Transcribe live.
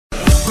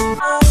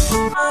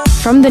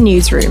From the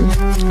newsroom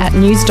at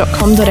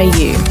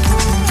news.com.au.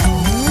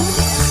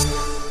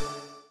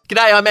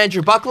 G'day, I'm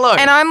Andrew Bucklow.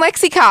 And I'm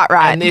Lexi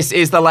Cartwright. And this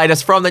is the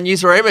latest from the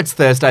newsroom. It's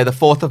Thursday, the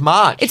 4th of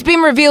March. It's been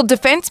revealed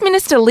Defence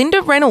Minister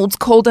Linda Reynolds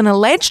called an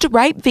alleged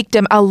rape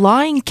victim a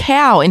lying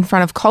cow in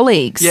front of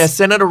colleagues. Yeah,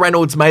 Senator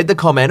Reynolds made the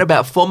comment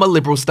about former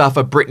Liberal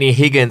staffer Brittany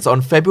Higgins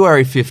on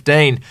February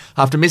 15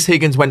 after Miss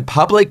Higgins went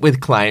public with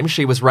claims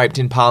she was raped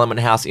in Parliament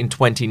House in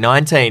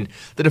 2019.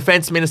 The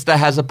Defence Minister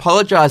has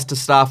apologised to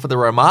staff for the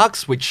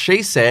remarks, which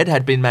she said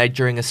had been made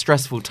during a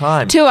stressful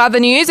time. To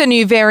other news, a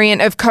new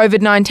variant of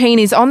COVID-19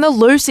 is on the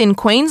loose in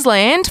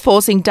Queensland,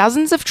 forcing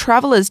dozens of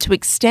travellers to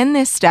extend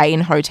their stay in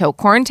hotel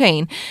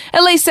quarantine.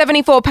 At least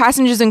 74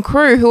 passengers and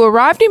crew who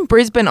arrived in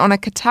Brisbane on a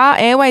Qatar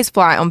Airways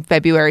flight on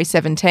February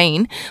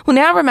 17 will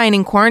now remain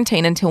in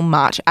quarantine until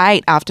March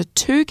 8 after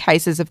 2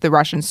 cases of the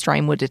Russian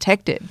strain were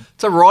detected.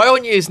 To royal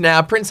news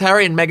now, Prince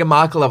Harry and Meghan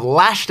Markle have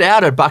lashed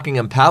out at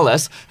Buckingham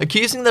Palace,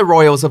 accusing the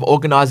royals of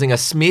organising a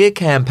smear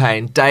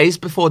campaign days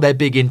before their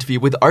big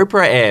interview with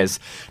Oprah airs.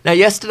 Now,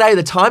 yesterday,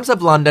 the Times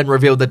of London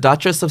revealed the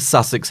Duchess of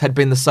Sussex had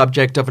been the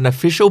subject of an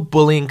official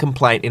bullying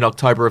complaint in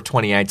October of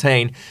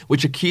 2018,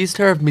 which accused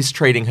her of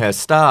mistreating her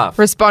staff.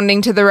 Responding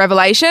to the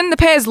revelation, the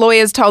pair's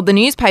lawyers told the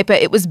newspaper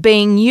it was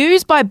being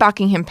used by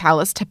Buckingham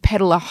Palace to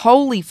peddle a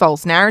wholly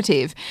false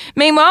narrative.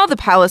 Meanwhile, the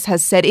palace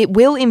has said it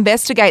will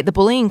investigate the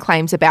bullying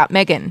claims about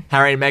Meghan.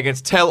 Harry and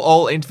Meghan's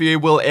tell-all interview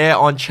will air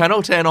on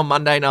Channel 10 on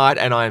Monday night,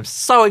 and I am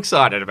so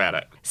excited about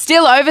it.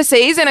 Still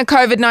overseas, and a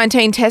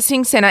COVID-19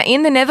 testing centre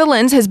in the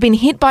Netherlands has been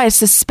hit by a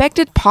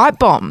suspected pipe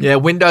bomb. Yeah,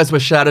 windows were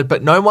shattered,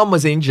 but no one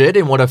was injured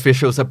in what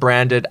officials have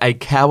branded a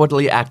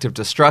cowardly act of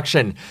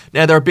destruction.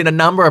 Now, there have been a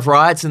number of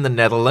riots in the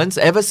Netherlands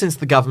ever since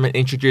the government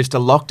introduced a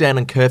lockdown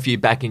and curfew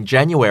back in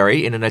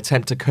January in an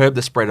attempt to curb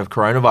the spread of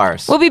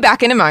coronavirus. We'll be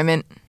back in a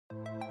moment.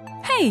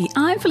 Hey,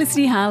 I'm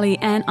Felicity Harley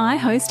and I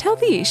host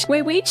Healthyish,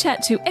 where we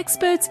chat to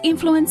experts,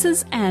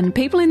 influencers and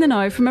people in the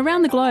know from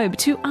around the globe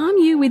to arm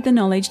you with the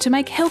knowledge to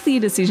make healthier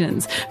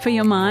decisions for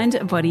your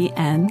mind, body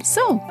and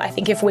soul. I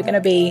think if we're going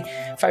to be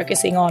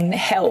focusing on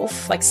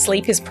health, like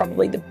sleep is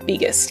probably the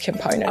biggest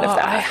component of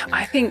that.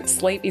 I think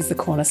sleep is the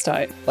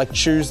cornerstone. Like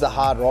choose the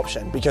harder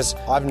option, because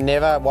I've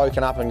never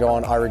woken up and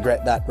gone, I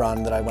regret that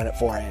run that I went at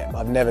 4 a.m.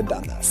 I've never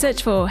done that.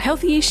 Search for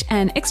Healthyish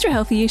and Extra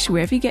Healthyish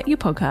wherever you get your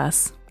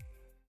podcasts.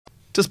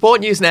 To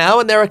sport news now,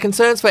 and there are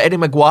concerns for Eddie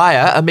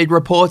McGuire amid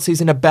reports he's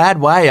in a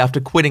bad way after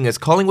quitting as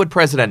Collingwood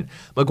president.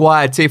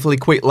 McGuire tearfully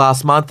quit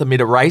last month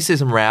amid a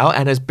racism row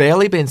and has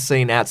barely been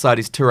seen outside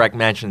his Toorak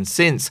mansion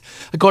since.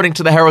 According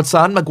to the Herald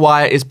Sun,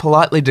 McGuire is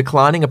politely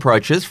declining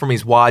approaches from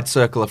his wide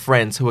circle of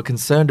friends who are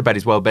concerned about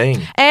his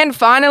well-being. And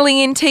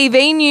finally in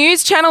TV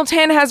news, Channel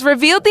 10 has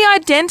revealed the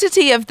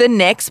identity of the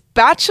next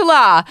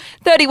Bachelor.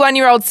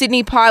 31-year-old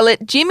Sydney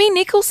pilot Jimmy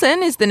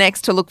Nicholson is the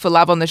next to look for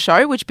love on the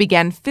show, which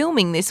began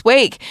filming this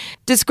week.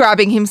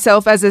 Describing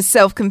himself as a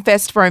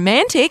self-confessed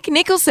romantic,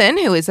 Nicholson,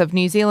 who is of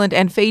New Zealand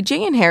and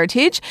Fijian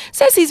heritage,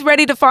 says he's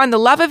ready to find the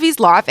love of his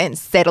life and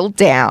settle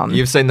down.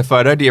 You've seen the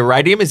photo. Do you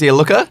rate him? Is he a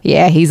looker?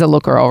 Yeah, he's a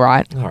looker, all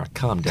right. All right,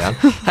 calm down.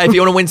 Hey, if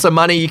you want to win some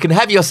money, you can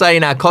have your say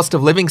in our cost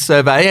of living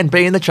survey and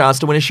be in the chance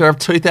to win a share of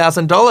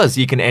 $2,000.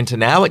 You can enter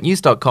now at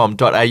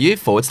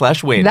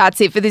news.com.au/win.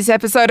 That's it for this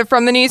episode of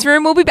From the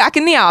Newsroom. We'll be back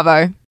in the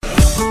Arvo.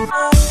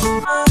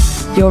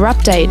 Your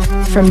update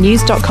from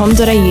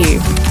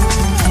news.com.au.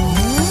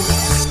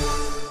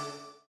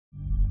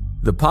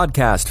 The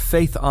podcast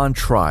Faith on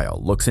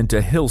Trial looks into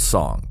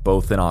Hillsong,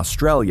 both in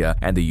Australia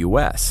and the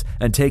US,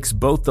 and takes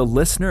both the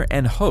listener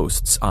and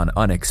hosts on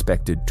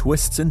unexpected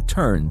twists and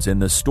turns in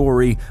the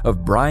story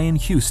of Brian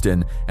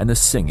Houston and the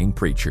Singing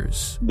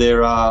Preachers.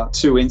 There are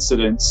 2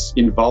 incidents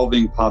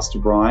involving Pastor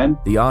Brian.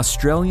 The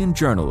Australian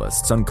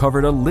journalists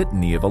uncovered a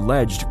litany of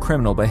alleged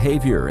criminal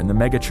behaviour in the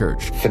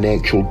megachurch.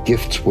 Financial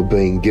gifts were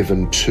being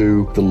given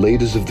to the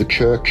leaders of the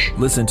church.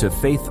 Listen to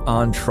Faith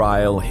on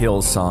Trial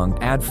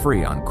Hillsong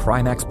ad-free on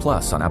Crimex Plus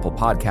on Apple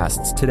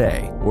Podcasts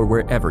today or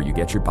wherever you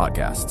get your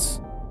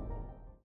podcasts.